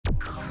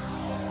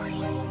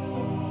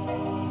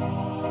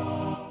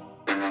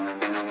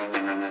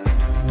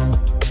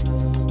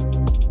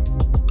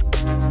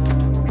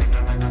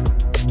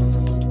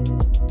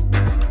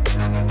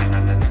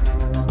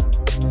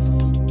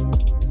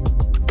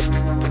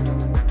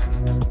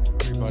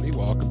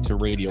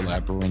Radio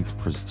Labyrinth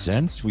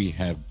presents. We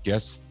have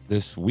guests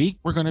this week.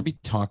 We're going to be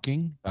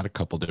talking about a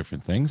couple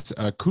different things.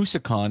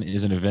 Coosacon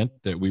is an event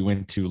that we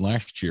went to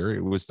last year.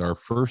 It was our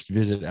first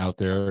visit out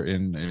there,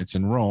 it's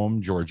in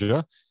Rome,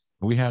 Georgia.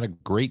 We had a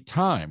great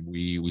time.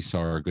 We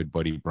saw our good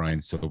buddy Brian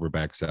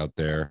Silverbacks out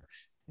there,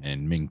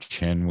 and Ming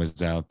Chen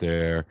was out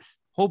there.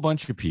 Whole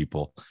bunch of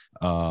people,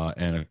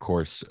 and of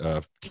course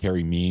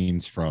Carrie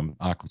Means from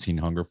Aqua Teen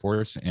Hunger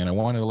Force. And I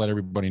wanted to let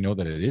everybody know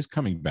that it is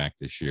coming back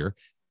this year.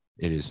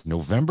 It is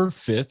November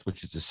 5th,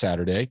 which is a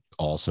Saturday,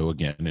 also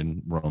again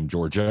in Rome,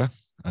 Georgia.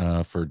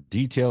 For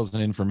details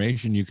and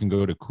information, you can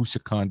go to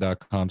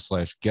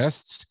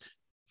coosacon.com/guests,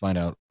 find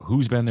out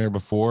who's been there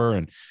before,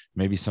 and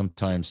maybe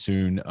sometime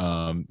soon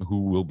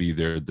who will be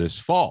there this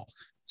fall.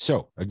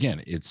 So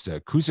again, it's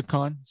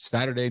Coosacon,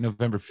 Saturday,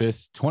 November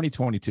 5th,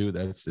 2022.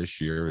 That's this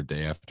year, a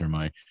day after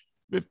my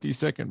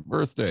 52nd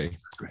birthday.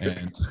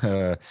 And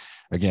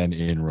again,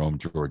 in Rome,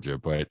 Georgia.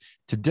 But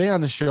today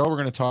on the show, we're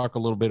going to talk a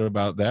little bit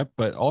about that,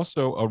 but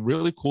also a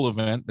really cool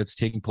event that's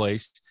taking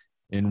place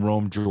in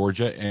Rome,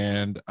 Georgia.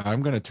 And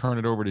I'm going to turn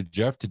it over to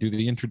Jeff to do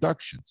the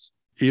introductions.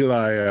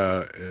 Eli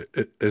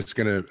is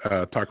going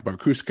to talk about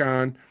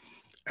Coosacon.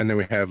 And then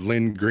we have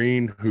Lynn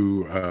Green,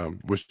 who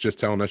was just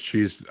telling us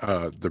she's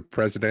the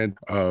president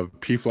of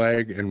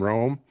PFLAG in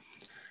Rome.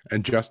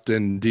 And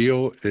Dustin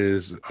Lollar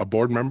is a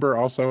board member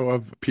also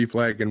of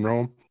PFLAG in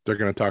Rome. They're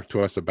going to talk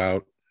to us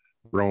about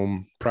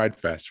Rome Pride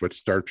Fest, which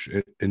starts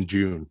in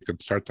June.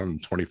 It starts on the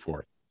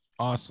 24th.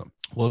 Awesome.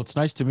 Well, it's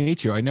nice to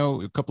meet you. I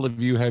know a couple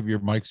of you have your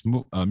mics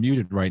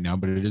muted right now,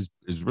 but it is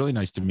really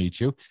nice to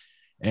meet you.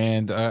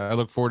 And I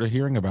look forward to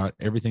hearing about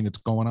everything that's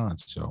going on.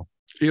 So,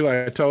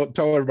 Eli, tell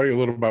everybody a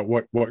little about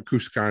what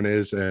Coosacon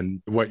is and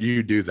what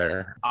you do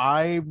there.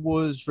 I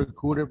was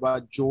recruited by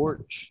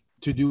George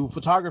to do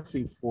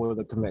photography for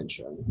the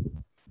convention.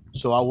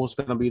 So I was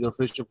going to be the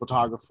official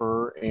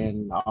photographer.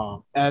 And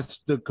as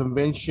the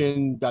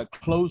convention got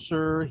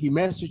closer, he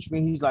messaged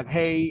me. He's like,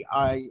 hey,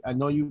 I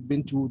know you've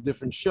been to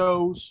different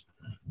shows.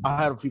 I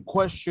had a few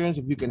questions.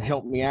 If you can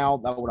help me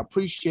out, I would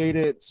appreciate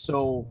it.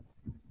 So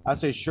I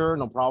say, sure,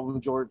 no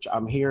problem, George.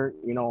 I'm here,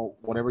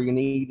 whatever you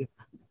need.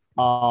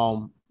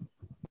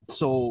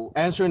 So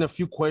answering a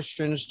few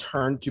questions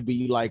turned to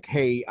be like,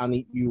 hey, I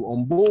need you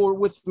on board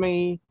with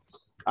me.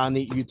 I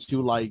need you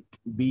to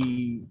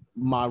be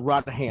my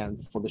right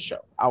hand for the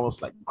show. I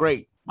was like,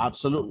 great,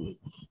 absolutely.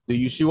 Do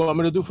you see what I'm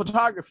going to do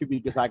photography?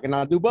 Because I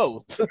cannot do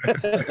both.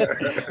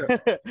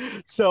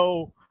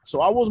 So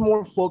I was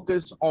more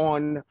focused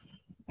on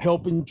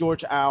helping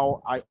George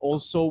out. I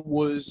also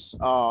was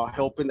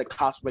helping the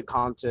cosplay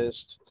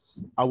contest.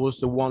 I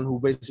was the one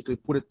who basically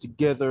put it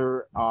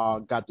together,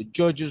 got the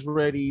judges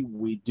ready.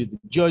 We did the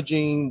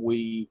judging.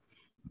 We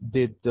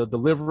did the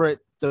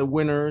the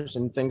winners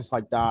and things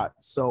like that.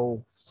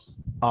 So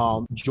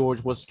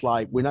George was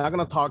like, we're not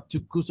going to talk to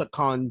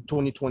Coosacon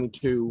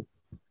 2022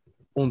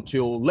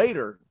 until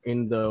later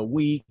in the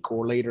week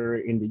or later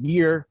in the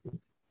year.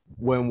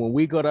 When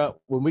we got up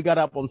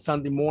on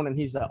Sunday morning,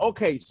 he's like,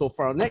 okay, so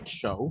for our next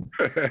show,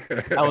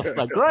 I was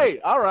like,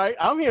 great, all right,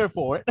 I'm here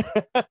for it.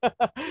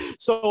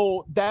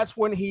 So that's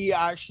when he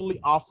actually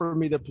offered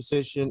me the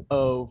position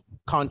of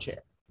con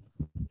chair.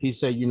 He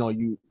said,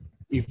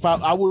 if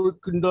I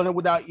couldn't done it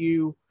without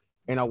you,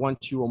 and I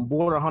want you on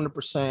board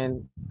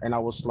 100%. And I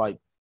was like,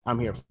 I'm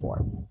here for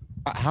it.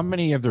 How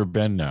many have there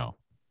been now?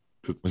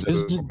 This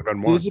is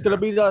going to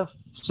be the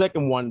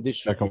second one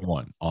this year. Second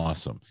one.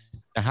 Awesome.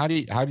 How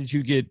did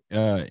you get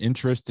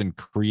interest and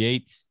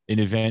create an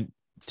event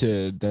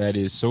that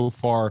is so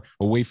far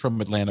away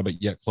from Atlanta,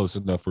 but yet close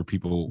enough where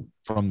people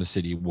from the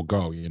city will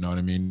go? You know what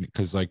I mean?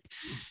 Because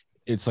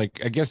it's I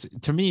guess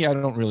to me, I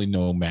don't really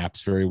know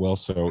maps very well.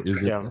 So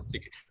is it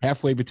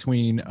halfway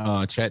between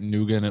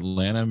Chattanooga and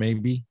Atlanta,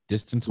 maybe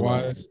distance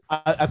wise?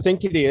 I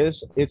think it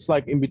is. It's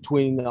in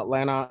between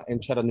Atlanta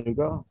and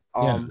Chattanooga.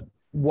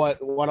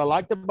 What I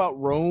liked about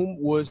Rome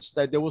was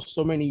that there was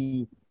so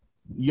many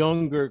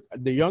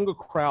the younger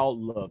crowd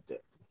loved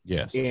it.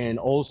 Yes. And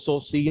also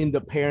seeing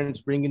the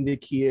parents bringing their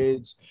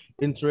kids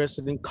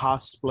interested in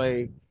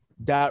cosplay,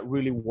 that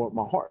really warmed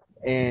my heart.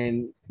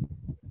 And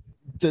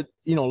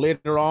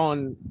later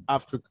on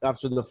after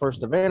the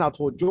first event, I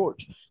told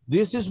George,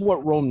 this is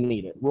what Rome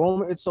needed.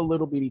 Rome, it's a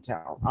little bitty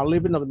town. I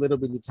live in a little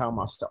bitty town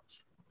myself.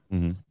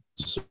 Mm-hmm.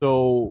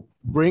 So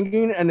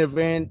bringing an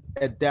event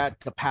at that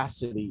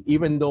capacity,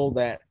 even though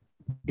that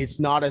it's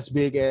not as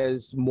big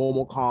as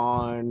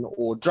MomoCon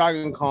or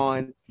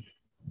DragonCon,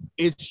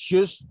 it's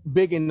just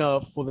big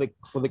enough for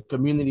the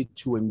community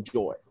to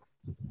enjoy.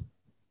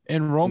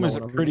 And Rome is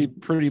a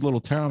pretty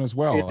little town as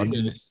well.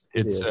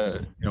 It's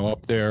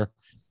up there,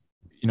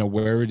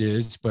 where it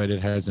is, but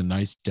it has a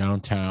nice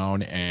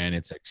downtown and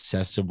it's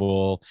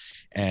accessible.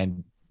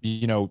 And I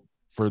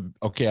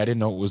didn't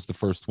know it was the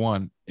first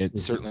one. It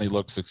certainly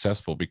looked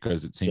successful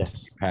because it seemed to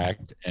be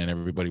packed and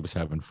everybody was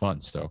having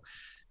fun. So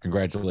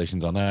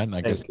congratulations on that. And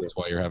I guess that's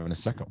why you're having a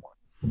second one.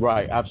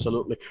 Right.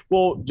 Absolutely.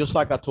 Well, just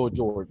like I told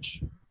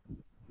George,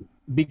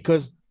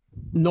 because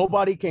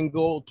nobody can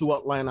go to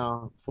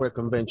Atlanta for a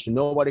convention.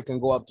 Nobody can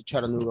go up to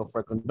Chattanooga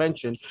for a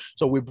convention.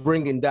 So we're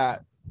bringing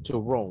that to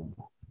Rome.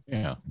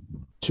 Yeah.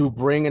 To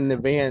bring an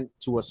event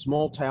to a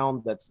small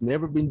town that's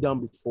never been done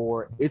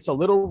before. It's a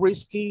little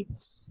risky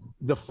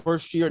the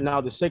first year.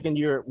 Now the second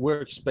year,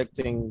 we're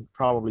expecting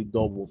probably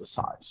double the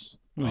size.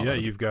 Well, yeah,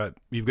 you've got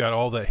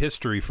all the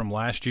history from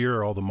last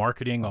year, all the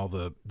marketing, all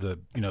the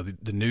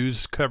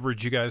news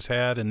coverage you guys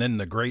had, and then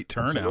the great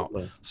turnout.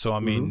 Absolutely. So I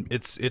mean,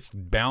 it's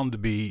bound to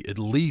be at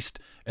least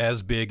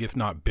as big, if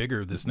not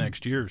bigger, this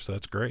next year. So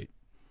that's great.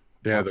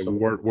 Yeah, Absolutely.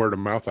 the word of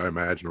mouth, I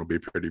imagine, will be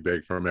pretty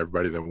big from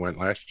everybody that went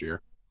last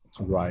year.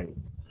 Right.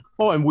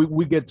 Oh, and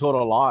we get told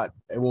a lot.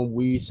 And when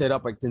we set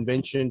up at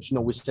conventions,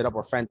 we set up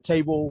our fan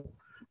table,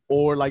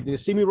 or like they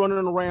see me running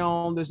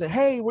around, they say,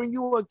 "Hey, were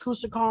you at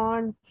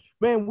Coosacon?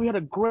 Man, we had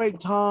a great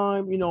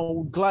time.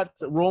 Glad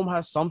that Rome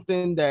has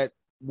something that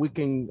we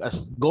can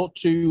go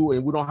to,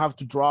 and we don't have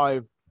to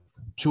drive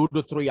 2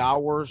 to 3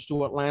 hours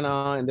to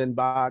Atlanta and then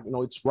back.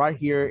 It's right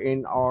here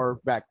in our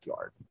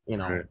backyard.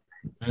 Right.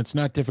 And it's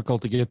not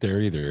difficult to get there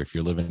either. If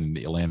you're living in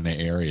the Atlanta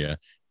area,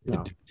 it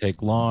didn't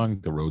take long.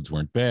 The roads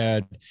weren't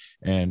bad,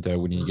 and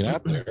when you get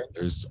out there,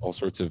 there's all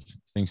sorts of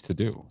things to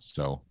do.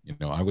 So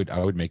I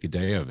would make a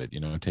day of it.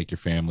 Take your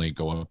family,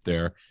 go up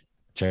there,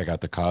 check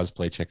out the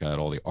cosplay, check out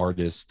all the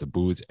artists, the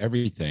booths,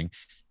 everything,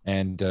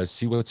 and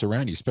see what's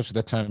around you. Especially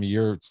that time of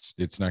year,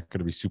 it's not going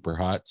to be super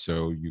hot,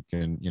 so you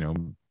can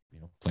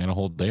plan a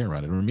whole day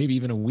around it, or maybe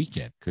even a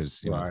weekend,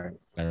 because Right.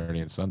 Saturday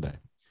and Sunday.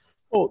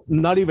 Oh,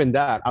 not even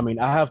that. I mean,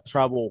 I have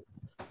traveled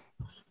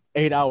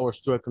 8 hours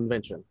to a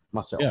convention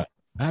myself. Yeah,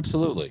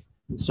 absolutely.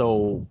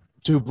 So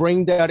to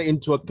bring that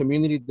into a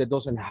community that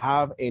doesn't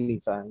have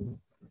anything,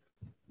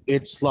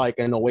 it's like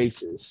an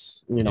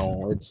oasis.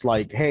 It's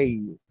like,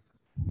 hey,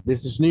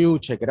 this is new,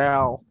 check it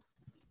out.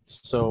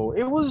 So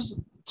it was,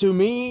 to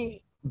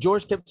me,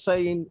 George kept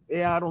saying,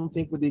 "Yeah, I don't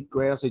think we did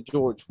great." I said,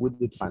 "George, we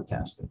did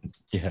fantastic."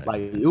 Yeah.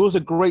 Like, it was a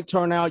great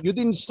turnout. You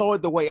didn't saw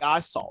it the way I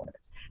saw it.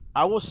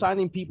 I was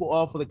signing people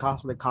up for the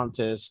cosplay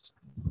contest.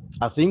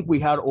 I think we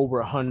had over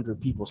 100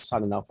 people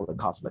signing up for the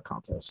cosplay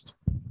contest.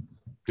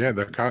 Yeah,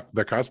 the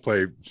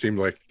cosplay seemed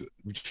like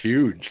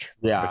huge.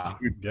 Yeah.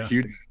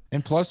 Huge.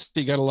 And plus,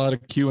 you got a lot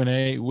of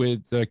Q&A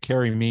with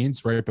Carrie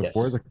Means right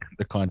before Yes.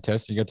 the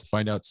contest. You got to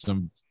find out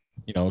some,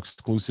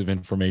 exclusive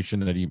information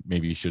that he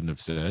maybe shouldn't have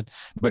said,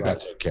 but Right.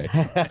 that's okay.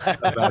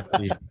 About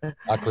the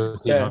Aqua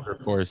Teen Yeah. Hunger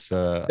Force.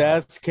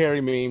 That's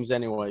scary memes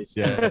anyways.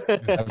 Yeah,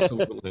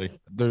 absolutely.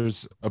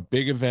 There's a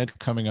big event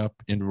coming up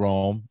in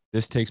Rome.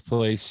 This takes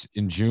place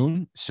in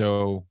June.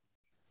 So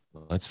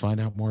let's find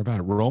out more about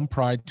it. Rome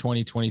Pride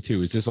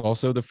 2022. Is this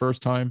also the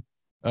first time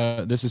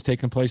this is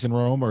taking place in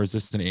Rome, or is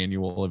this an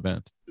annual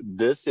event?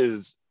 This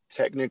is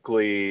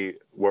technically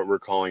what we're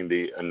calling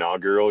the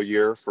inaugural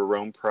year for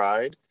Rome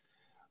Pride.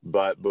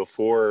 But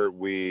before,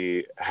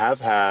 we have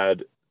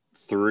had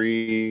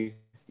 3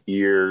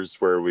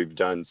 years where we've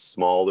done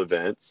small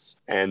events.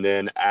 And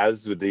then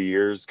as the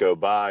years go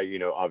by,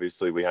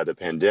 obviously we had the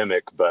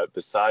pandemic, but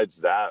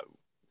besides that,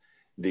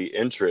 the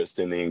interest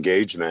and the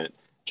engagement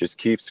just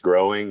keeps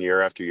growing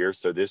year after year.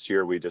 So this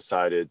year we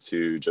decided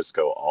to just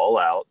go all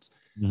out.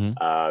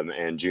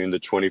 And June the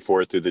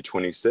 24th through the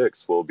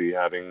 26th, we'll be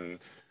having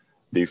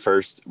the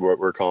first, what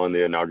we're calling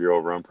the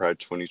inaugural Rome Pride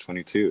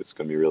 2022. It's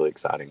going to be really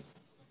exciting.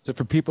 So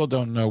for people who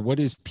don't know, what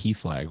is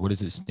PFLAG? What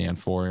does it stand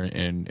for,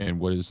 and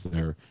what is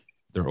their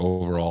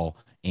overall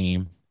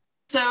aim?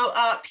 So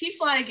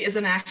PFLAG is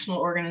a national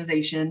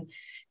organization,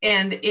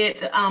 and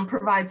it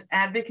provides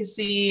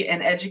advocacy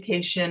and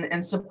education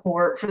and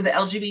support for the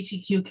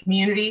LGBTQ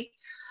community,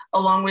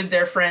 along with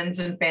their friends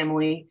and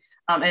family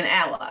and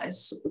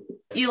allies.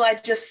 Eli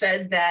just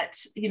said that,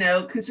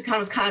 Coosacon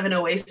was kind of an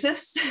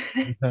oasis,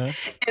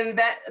 and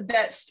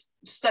that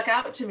stuck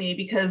out to me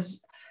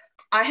because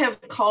I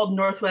have called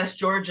Northwest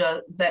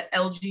Georgia the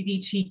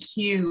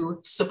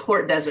LGBTQ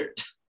support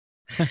desert.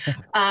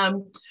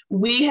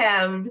 We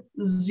have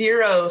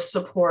zero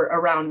support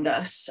around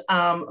us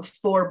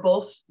for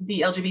both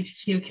the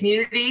LGBTQ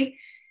community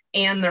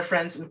and their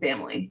friends and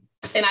family.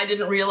 And I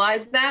didn't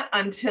realize that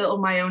until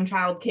my own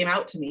child came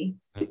out to me,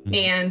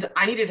 and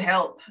I needed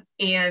help.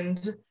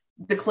 And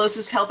the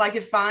closest help I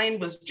could find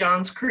was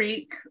Johns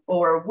Creek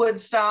or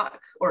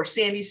Woodstock or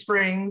Sandy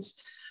Springs.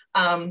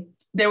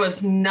 There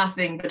was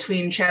nothing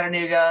between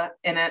Chattanooga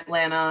and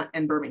Atlanta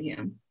and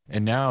Birmingham.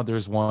 And now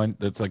there's one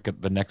that's like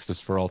the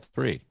nexus for all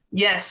three.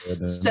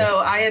 Yes. So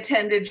I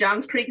attended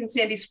Johns Creek and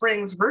Sandy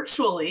Springs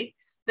virtually,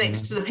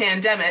 thanks to the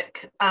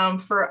pandemic,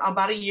 for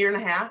about a year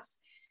and a half,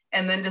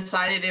 and then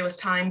decided it was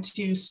time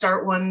to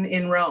start one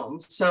in Rome.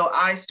 So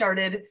I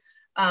started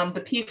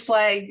the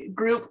PFLAG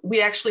group.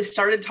 We actually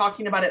started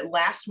talking about it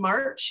last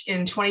March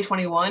in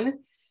 2021.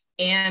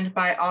 And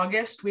by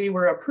August, we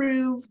were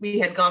approved. We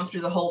had gone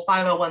through the whole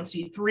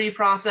 501c3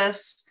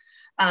 process.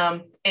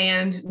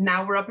 And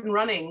now we're up and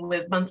running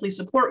with monthly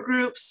support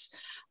groups.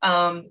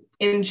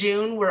 In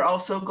June, we're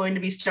also going to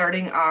be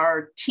starting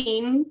our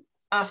teen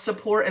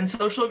support and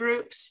social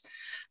groups.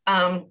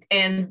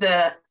 And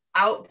the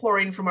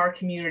outpouring from our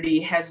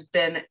community has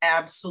been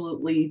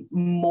absolutely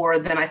more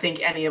than I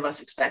think any of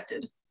us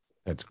expected.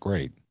 That's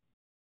great.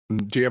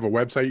 Do you have a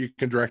website you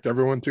can direct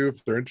everyone to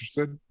if they're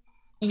interested?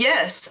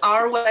 Yes,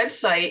 our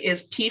website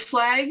is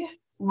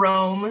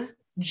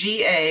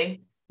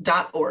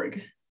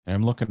pflagromega.org.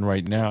 I'm looking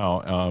right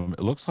now.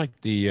 It looks like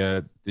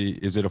the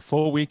is it a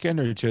full weekend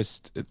or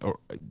just or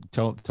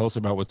tell us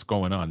about what's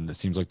going on? It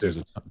seems like there's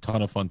a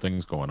ton of fun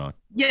things going on.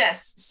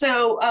 Yes.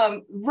 So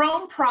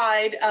Rome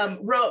Pride,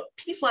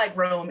 PFLAG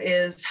Rome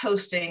is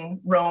hosting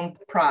Rome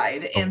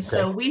Pride, and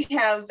so we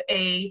have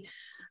a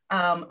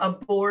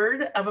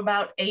board of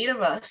about 8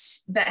 of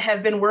us that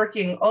have been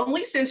working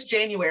only since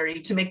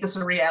January to make this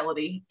a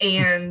reality,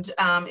 and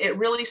it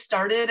really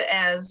started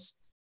as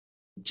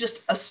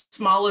just a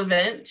small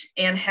event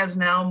and has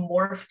now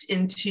morphed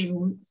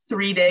into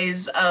 3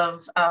 days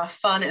of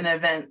fun and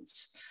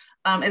events.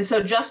 And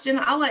so, Justin,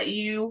 I'll let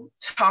you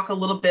talk a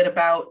little bit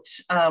about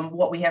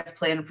what we have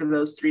planned for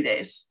those 3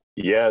 days.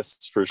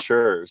 Yes, for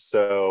sure.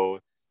 So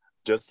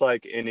just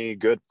like any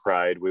good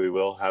pride, we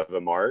will have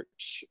a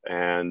march.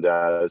 And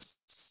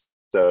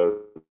so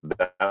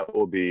that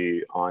will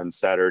be on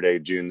Saturday,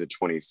 June the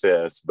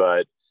 25th.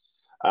 But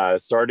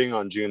starting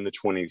on June the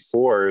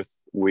 24th,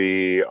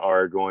 we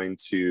are going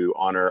to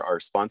honor our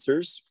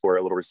sponsors for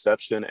a little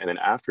reception. And then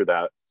after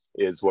that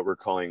is what we're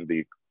calling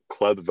the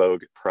Club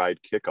Vogue Pride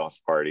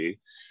Kickoff Party.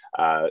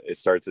 It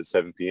starts at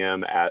 7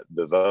 p.m. at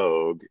the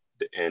Vogue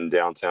in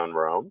downtown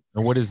Rome.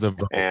 And what is the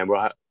Vogue? And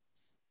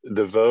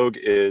the Vogue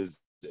is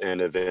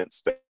an event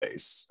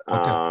space.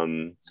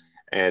 Okay.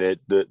 And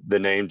the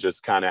name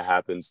just kind of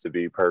happens to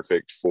be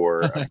perfect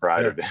for a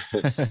Pride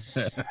event.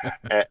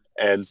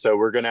 And so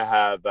we're going to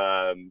have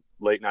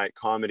late night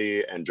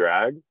comedy and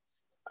drag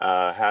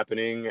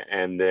happening.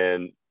 And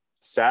then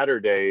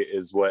Saturday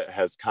is what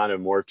has kind of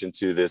morphed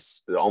into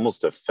this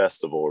almost a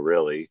festival,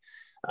 really.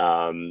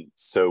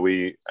 So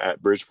we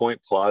at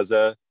Bridgepoint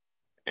Plaza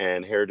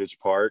and Heritage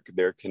Park,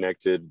 they're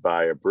connected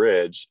by a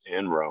bridge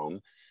in Rome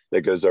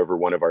that goes over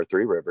one of our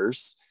 3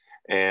 rivers.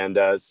 And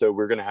so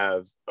we're going to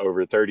have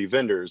over 30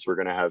 vendors. We're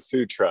going to have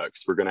food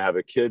trucks. We're going to have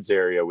a kids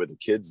area with a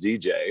kids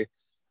DJ.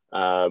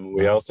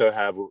 We also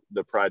have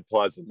the Pride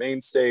Plaza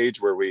main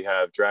stage where we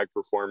have drag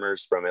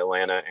performers from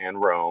Atlanta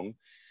and Rome,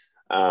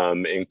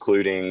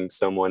 including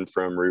someone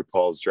from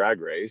RuPaul's Drag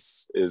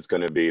Race is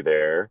going to be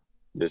there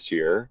this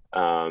year.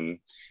 And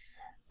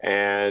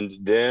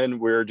then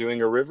we're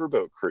doing a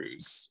riverboat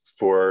cruise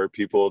for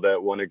people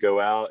that want to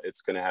go out.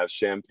 It's going to have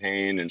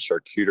champagne and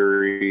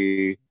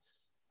charcuterie.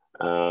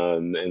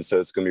 And so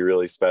it's going to be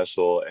really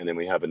special. And then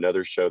we have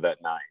another show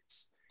that night.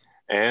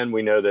 And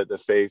we know that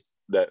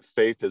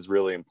faith is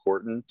really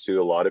important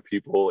to a lot of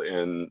people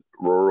in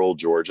rural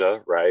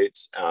Georgia, right?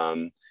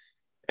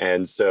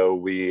 And so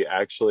we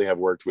actually have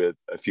worked with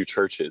a few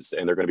churches,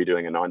 and they're going to be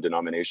doing a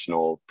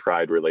non-denominational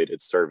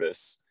Pride-related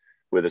service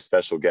with a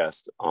special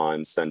guest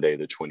on Sunday,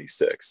 the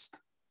 26th.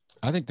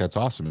 I think that's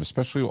awesome,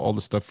 especially all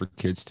the stuff for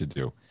kids to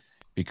do.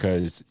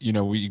 Because, you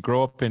know, we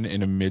grow up in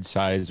a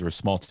mid-size or a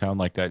small town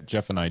like that.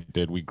 Jeff and I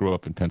did. We grew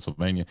up in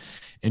Pennsylvania,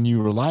 and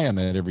you rely on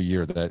that every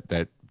year,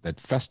 that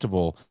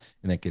festival,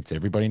 and that gets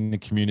everybody in the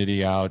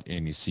community out,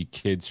 and you see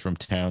kids from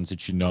towns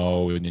that you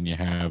know, and then you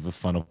have a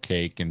funnel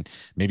cake and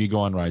maybe go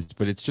on rides.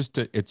 But it's just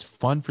it's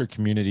fun for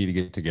community to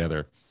get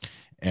together,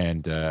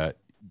 and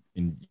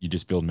you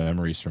just build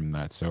memories from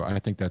that. So I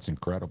think that's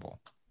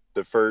incredible.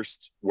 The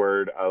first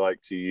word I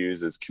like to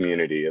use is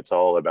community. It's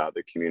all about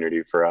the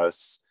community for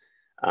us.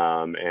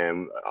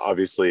 And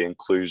obviously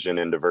inclusion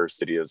and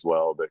diversity as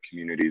well, but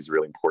community is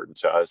really important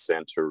to us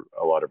and to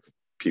a lot of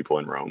people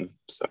in Rome.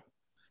 So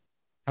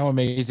how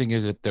amazing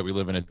is it that we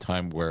live in a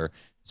time where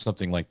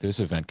something like this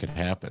event could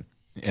happen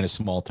in a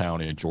small town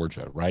in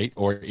Georgia, right?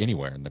 Or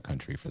anywhere in the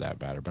country for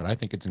that matter. But I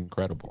think it's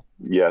incredible.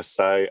 Yes,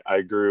 I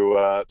grew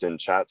up in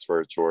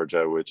Chatsworth,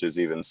 Georgia, which is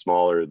even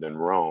smaller than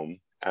Rome.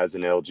 As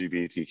an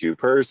LGBTQ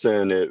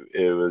person,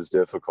 it was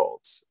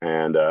difficult,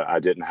 and I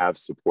didn't have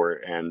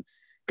support, and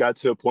got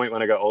to a point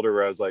when I got older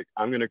where I was like,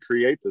 I'm going to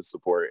create this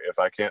support if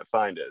I can't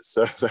find it.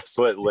 So that's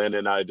what Lynn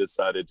and I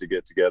decided to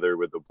get together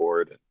with the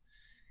board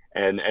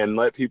and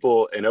let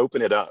people and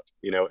open it up,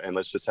 you know, and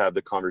let's just have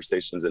the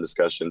conversations and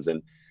discussions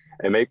and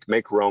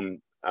make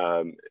Rome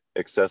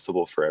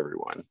accessible for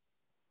everyone.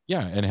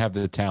 Yeah, and have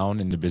the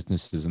town and the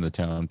businesses in the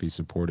town be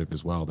supportive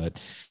as well.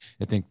 That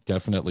I think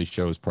definitely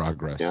shows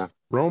progress. Yeah,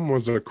 Rome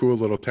was a cool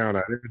little town.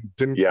 I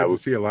didn't get to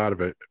see a lot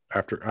of it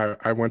after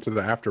I went to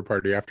the after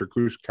party after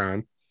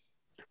Coosacon,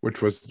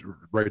 which was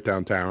right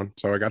downtown.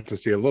 So I got to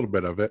see a little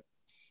bit of it,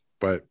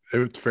 but it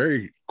was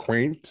very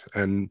quaint,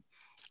 and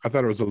I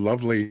thought it was a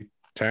lovely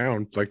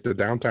town. Like the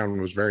downtown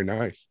was very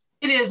nice.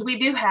 It is. We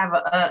do have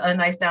a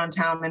nice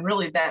downtown, and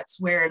really that's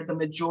where the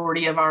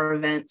majority of our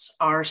events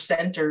are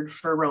centered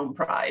for Rome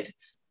Pride.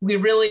 We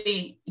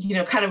really, you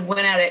know, kind of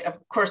went at it. Of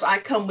course, I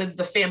come with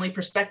the family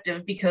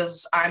perspective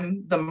because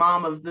I'm the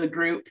mom of the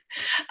group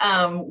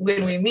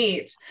when we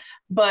meet.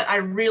 But I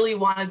really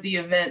wanted the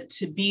event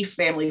to be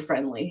family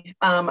friendly.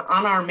 On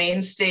our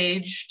main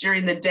stage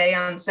during the day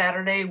on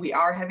Saturday, we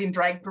are having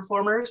drag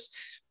performers,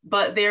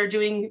 but they're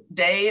doing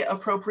day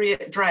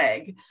appropriate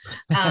drag.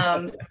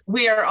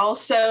 We are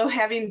also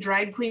having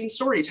drag queen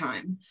story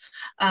time,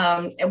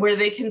 where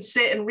they can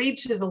sit and read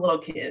to the little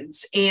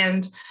kids.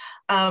 And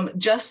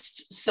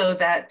just so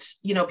that,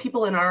 you know,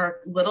 people in our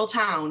little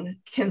town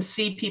can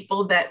see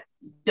people that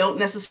don't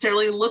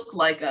necessarily look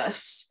like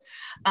us,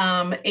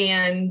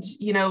 and,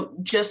 you know,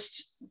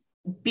 just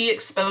be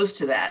exposed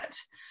to that.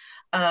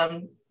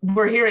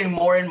 We're hearing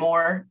more and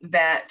more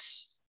that,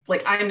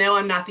 like, I know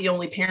I'm not the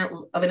only parent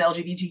of an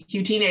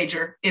LGBTQ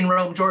teenager in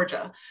Rome,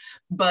 Georgia,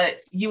 but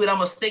you would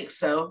almost think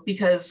so,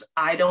 because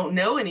I don't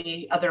know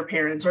any other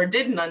parents, or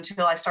didn't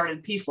until I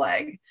started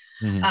PFLAG,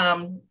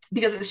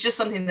 because it's just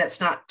something that's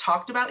not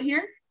talked about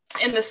here.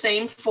 And the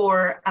same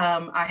for,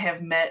 I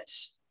have met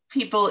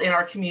people in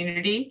our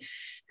community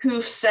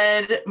who've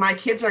said, my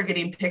kids are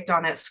getting picked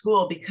on at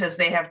school because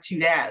they have two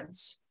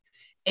dads.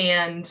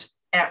 And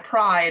at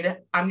Pride,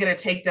 I'm going to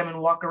take them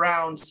and walk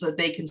around so that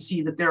they can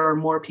see that there are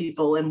more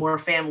people and more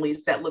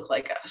families that look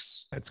like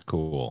us. That's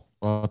cool.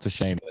 Well, it's a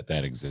shame that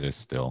that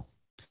exists still.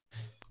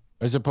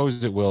 I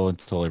suppose it will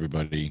until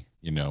everybody,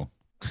 you know,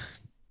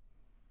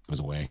 goes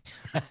away.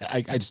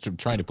 I just am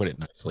trying to put it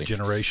nicely.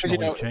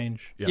 Generational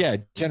change. Yeah,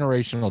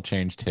 generational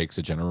change takes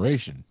a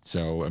generation.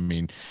 So, I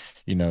mean,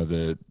 you know,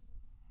 the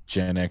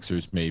Gen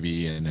Xers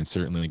maybe, and then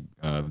certainly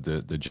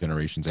the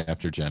generations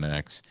after Gen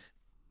X,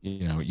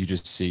 you know, you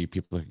just see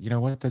people like, you know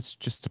what, that's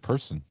just a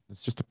person.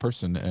 It's just a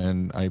person.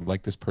 And I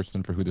like this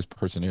person for who this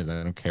person is.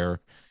 I don't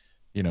care.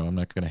 You know, I'm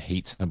not going to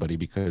hate somebody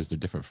because they're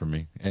different from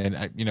me.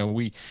 And, you know,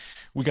 we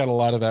got a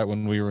lot of that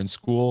when we were in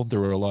school. There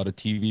were a lot of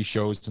TV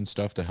shows and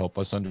stuff to help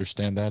us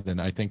understand that. And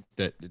I think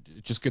that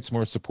it just gets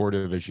more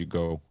supportive as you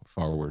go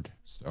forward.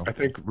 So I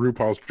think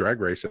RuPaul's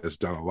Drag Race has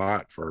done a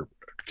lot for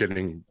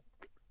getting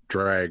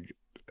drag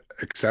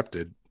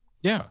accepted.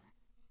 Yeah.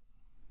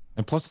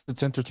 And plus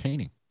it's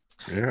entertaining.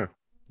 Yeah.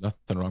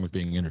 Nothing wrong with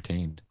being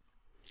entertained.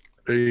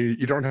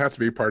 You don't have to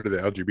be part of the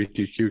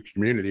LGBTQ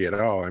community at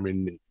all. I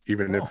mean,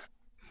 even if,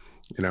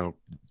 you know,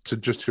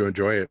 to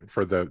enjoy it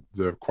for the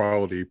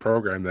quality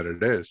program that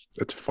it is.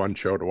 It's a fun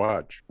show to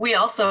watch. We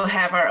also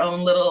have our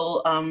own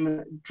little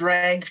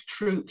drag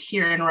troupe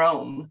here in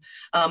Rome.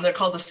 They're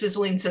called the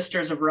Sizzling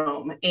Sisters of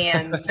Rome.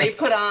 And they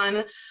put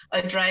on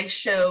a drag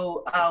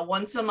show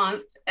once a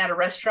month at a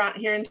restaurant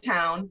here in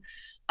town.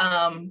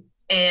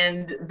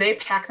 And they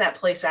pack that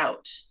place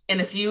out.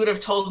 And if you would have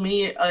told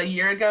me a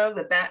year ago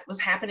that that was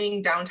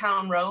happening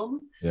downtown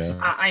Rome,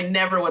 I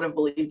never would have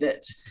believed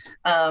it.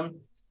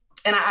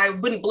 And I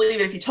wouldn't believe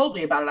it if you told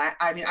me about it.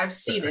 I mean, I've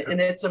seen it and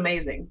it's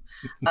amazing.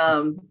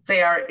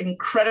 They are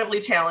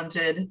incredibly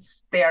talented.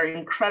 They are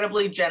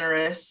incredibly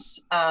generous,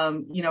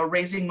 you know,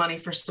 raising money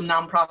for some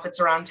nonprofits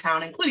around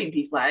town, including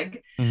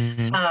PFLAG.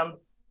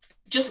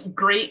 Just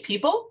great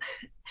people.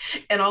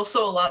 And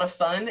also a lot of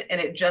fun, and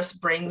it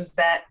just brings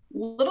that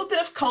little bit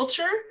of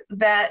culture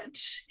that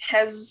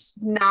has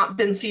not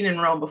been seen in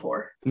Rome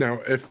before. Now,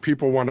 if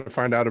people want to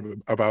find out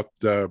about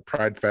the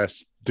Pride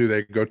Fest, do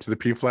they go to the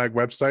PFLAG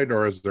website,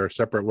 or is there a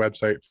separate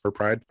website for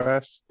Pride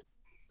Fest?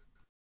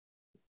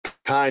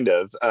 Kind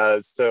of.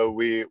 So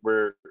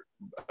we're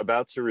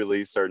about to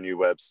release our new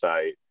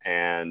website,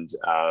 and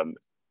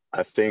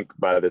I think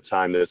by the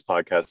time this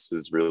podcast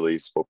is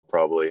released, we'll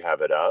probably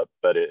have it up,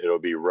 but it'll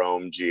be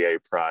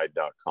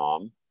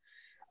romegapride.com.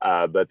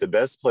 But the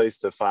best place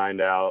to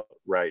find out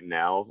right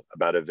now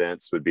about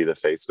events would be the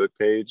Facebook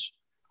page.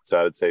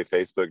 So I would say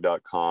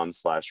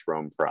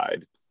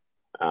facebook.com/romepride.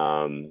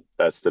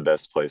 That's the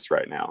best place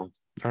right now.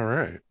 All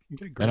right.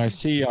 And I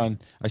see on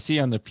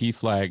the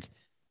PFLAG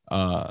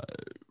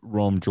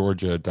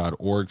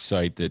romegeorgia.org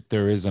site that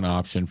there is an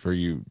option for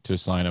you to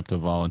sign up to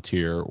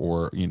volunteer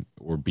or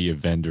be a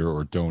vendor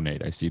or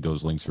donate. I see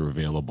those links are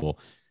available,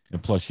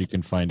 and plus you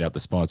can find out the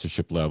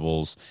sponsorship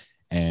levels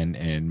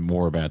and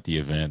more about the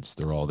events.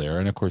 They're all there,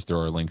 and of course there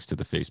are links to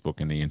the Facebook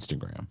and the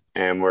Instagram.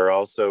 And we're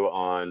also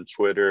on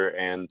Twitter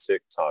and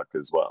TikTok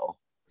as well.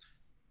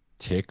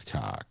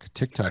 TikTok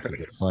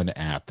is a fun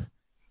app.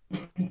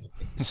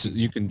 So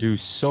you can do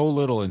so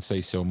little and say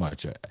so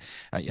much.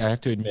 I have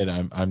to admit,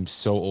 I'm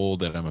so old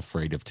that I'm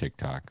afraid of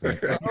TikTok.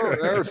 Like, oh,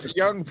 there's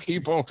young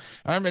people.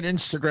 I'm an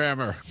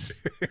Instagrammer.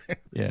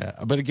 Yeah,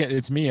 but again,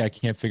 it's me. I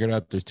can't figure it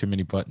out. There's too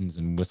many buttons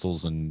and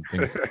whistles and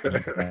things.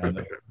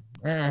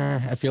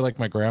 I feel like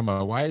my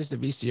grandma. Why is the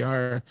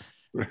VCR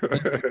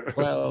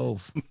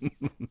 12?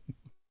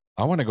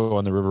 I want to go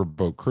on the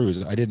riverboat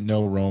cruise. I didn't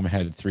know Rome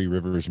had 3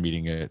 rivers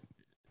meeting it.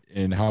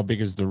 And how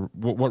big is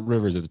what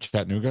river is it? The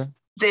Chattanooga?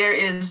 There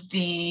is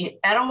the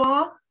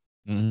Etowah,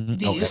 the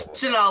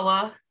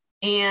Ustinala,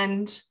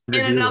 and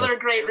another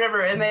great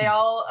river, and they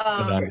all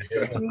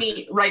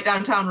meet right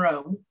downtown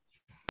Rome.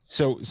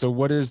 So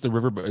what is the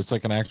riverboat? It's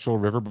like an actual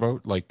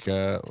riverboat, like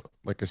a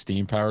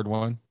steam powered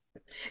one.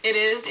 It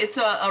is. It's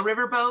a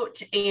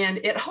riverboat, and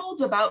it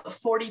holds about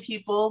 40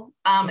 people.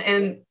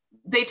 And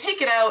they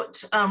take it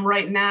out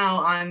right now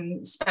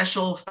on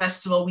special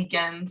festival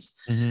weekends.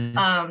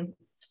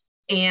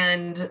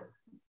 And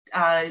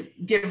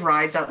give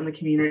rides out in the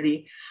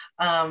community.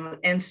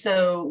 And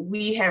so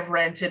we have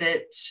rented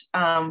it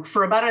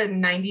for about a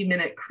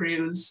 90-minute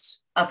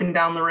cruise up and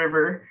down the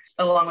river,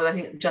 along with, I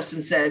think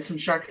Justin said, some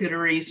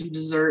charcuterie, some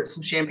dessert,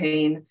 some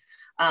champagne,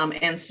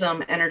 and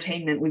some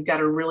entertainment. We've got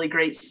a really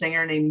great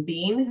singer named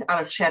Bean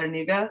out of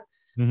Chattanooga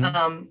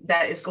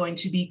that is going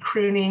to be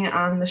crooning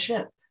on the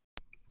ship.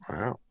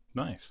 Wow.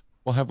 Nice.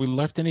 Well, have we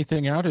left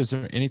anything out? Is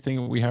there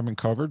anything we haven't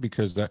covered?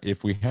 Because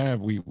if we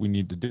have, we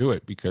need to do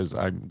it, because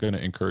I'm going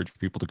to encourage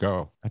people to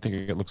go. I think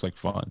it looks like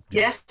fun.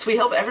 Yes, we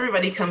hope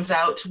everybody comes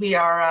out. We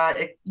are,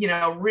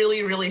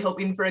 really, really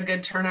hoping for a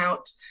good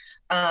turnout.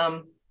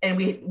 And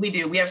we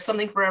do. We have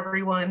something for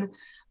everyone,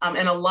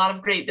 and a lot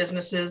of great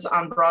businesses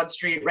on Broad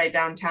Street right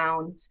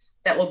downtown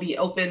that will be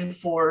open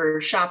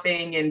for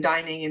shopping and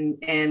dining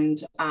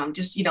and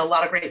just, a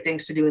lot of great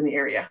things to do in the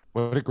area.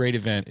 What a great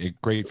event.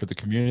 Great for the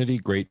community,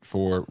 great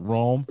for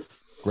Rome,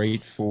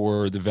 great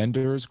for the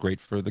vendors,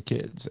 great for the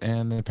kids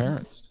and the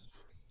parents.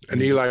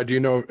 And Eli, do you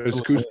know,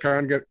 is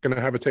Coosacon going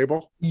to have a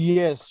table?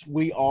 Yes,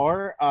 we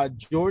are.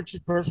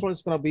 George's first one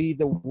is going to be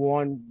the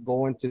one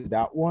going to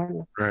that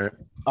one. Right.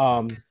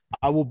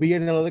 I will be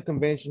at another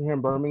convention here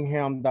in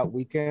Birmingham that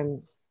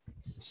weekend.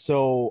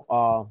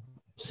 So,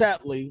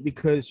 sadly,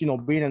 because,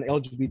 being an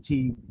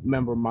LGBT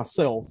member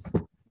myself,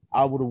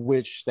 I would have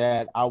wished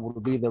that I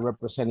would be there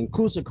representing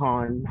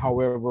Coosacon.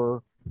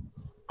 However,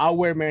 I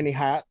wear many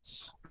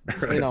hats,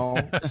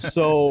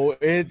 so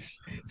it's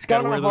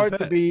kind of hard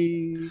to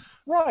be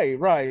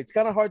right. It's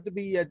kind of hard to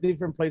be at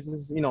different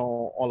places,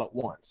 all at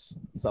once.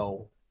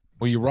 So.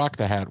 Well, you rock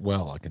the hat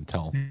well, I can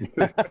tell.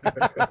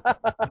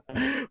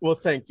 Well,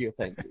 thank you.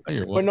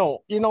 But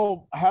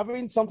no,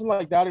 having something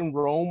like that in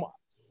Rome,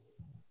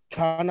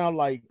 kind of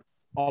like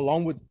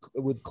along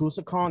with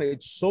Coosacon,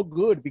 it's so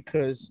good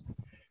because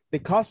the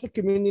cosplay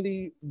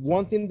community,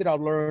 one thing that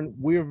I've learned,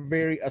 we're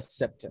very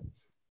accepting.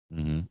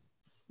 Mm-hmm.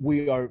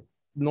 We are,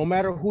 no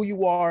matter who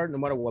you are, no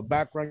matter what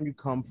background you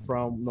come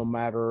from, no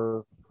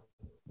matter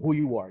who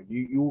you are,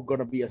 you're going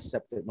to be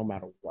accepted no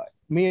matter what.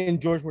 Me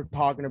and George were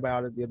talking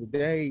about it the other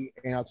day,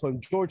 and I told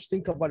him, George,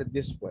 think about it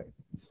this way.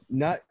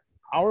 Not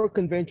our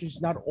convention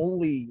is not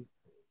only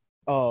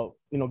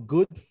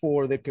good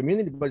for the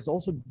community, but it's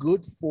also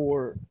good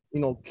for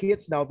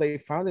kids now. They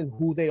found in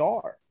who they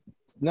are.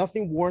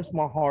 Nothing warms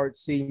my heart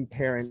seeing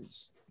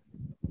parents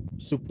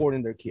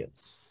supporting their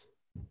kids.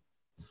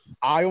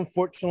 I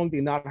unfortunately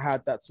did not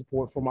have that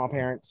support from my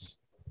parents.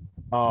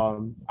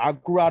 I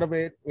grew out of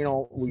it, we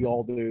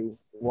all do.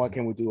 What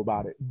can we do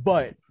about it?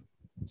 But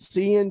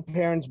seeing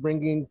parents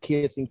bringing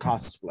kids in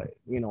cosplay,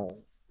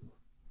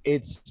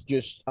 it's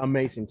just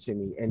amazing to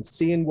me. And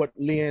seeing what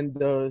Lynn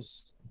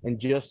does and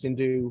Justin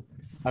do,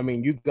 I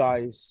mean, you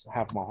guys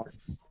have my heart,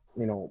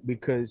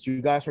 because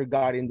you guys are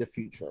guiding the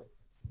future.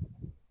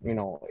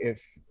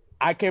 If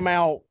I came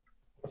out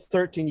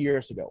 13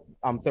 years ago,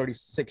 I'm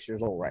 36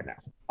 years old right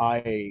now.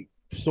 I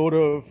sort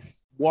of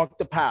walked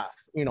the path,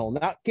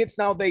 not kids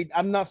now,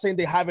 I'm not saying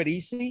they have it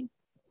easy,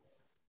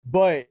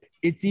 but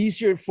it's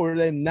easier for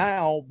them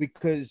now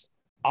because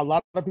a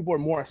lot of people are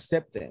more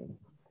accepting.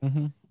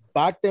 Mm-hmm.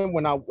 Back then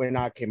when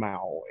I came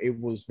out, it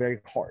was very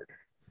hard.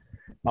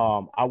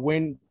 I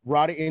went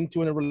right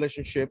into a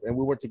relationship and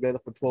we were together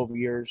for 12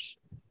 years.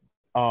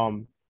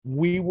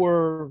 We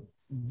were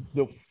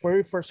the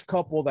very first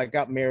couple that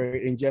got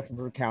married in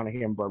Jefferson County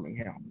here in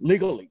Birmingham,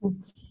 legally.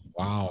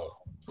 Wow.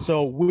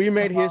 So we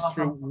made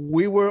history.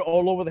 We were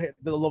all over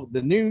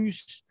the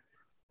news,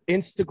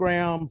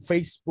 Instagram,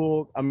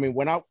 Facebook. I mean,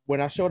 when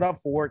I showed up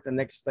for work the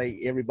next day,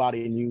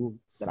 everybody knew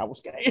that I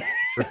was gay.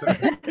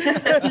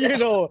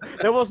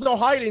 There was no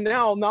hiding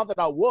now, not that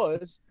I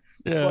was.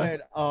 Yeah.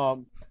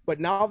 But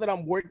now that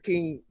I'm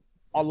working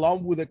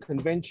along with a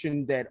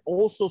convention that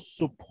also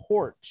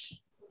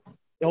supports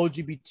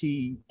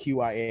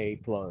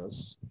LGBTQIA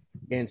plus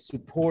and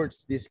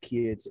supports these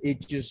kids,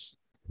 it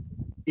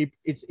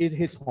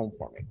hits home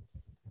for me.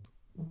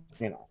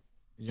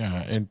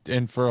 Yeah,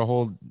 and for a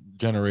whole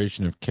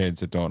generation of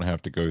kids that don't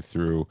have to go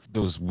through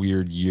those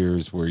weird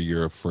years where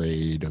you're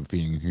afraid of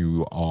being who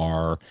you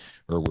are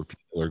or where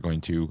people are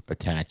going to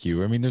attack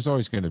you. I mean, there's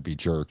always going to be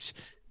jerks,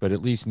 but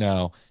at least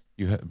now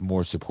you have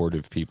more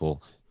supportive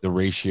people. The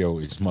ratio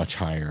is much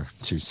higher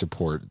to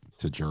support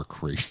to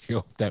jerk ratio.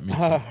 If that makes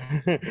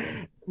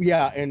sense.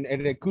 Yeah, and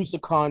at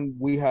Coosacon,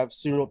 we have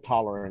zero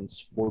tolerance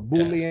for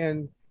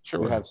bullying. Yeah, sure.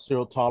 We have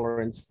zero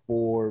tolerance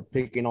for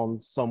picking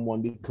on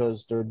someone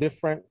because they're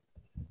different.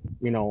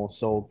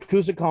 So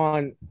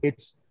Coosacon,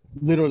 it's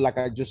literally, like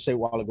I just said a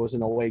while ago, it's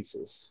an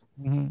oasis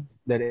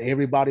that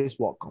everybody's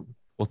welcome.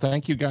 Well,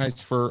 thank you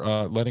guys for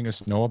letting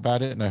us know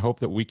about it. And I hope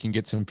that we can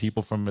get some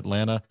people from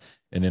Atlanta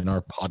and in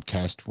our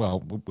podcast,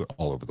 well, we're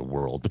all over the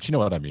world, but you know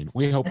what I mean?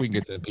 We hope we can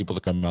get the people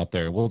to come out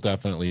there. We'll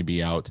definitely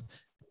be out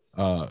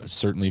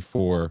certainly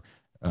for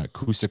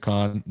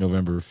Coosacon,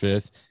 November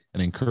 5th,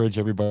 and encourage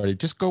everybody,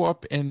 just go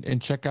up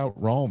and check out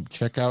Rome.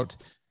 Check out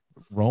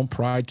Rome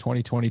Pride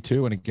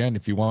 2022. And again,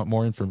 if you want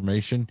more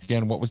information,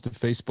 again, what was the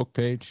Facebook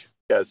page?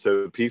 Yeah,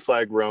 so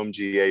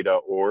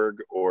pflagromega.org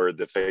or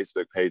the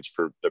Facebook page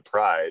for the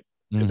Pride.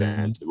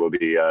 event. It will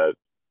be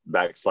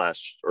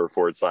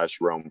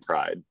 / Rome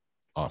Pride.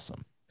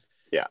 Awesome.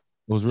 Yeah.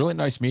 It was really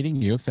nice meeting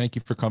you. Thank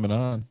you for coming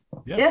on.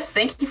 Yeah. Yes,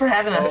 thank you for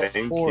having us.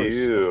 Thank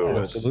you.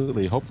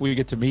 Absolutely. Hope we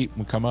get to meet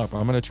and come up.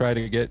 I'm going to try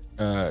to get,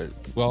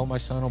 my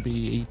son will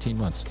be 18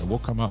 months and we'll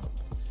come up.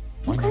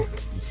 Why not? It'll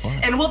be fun.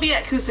 And we'll be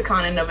at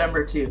Coosacon in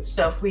November too.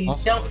 So if we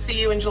don't see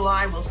you in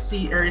July,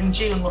 in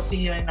June, we'll see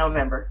you in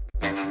November.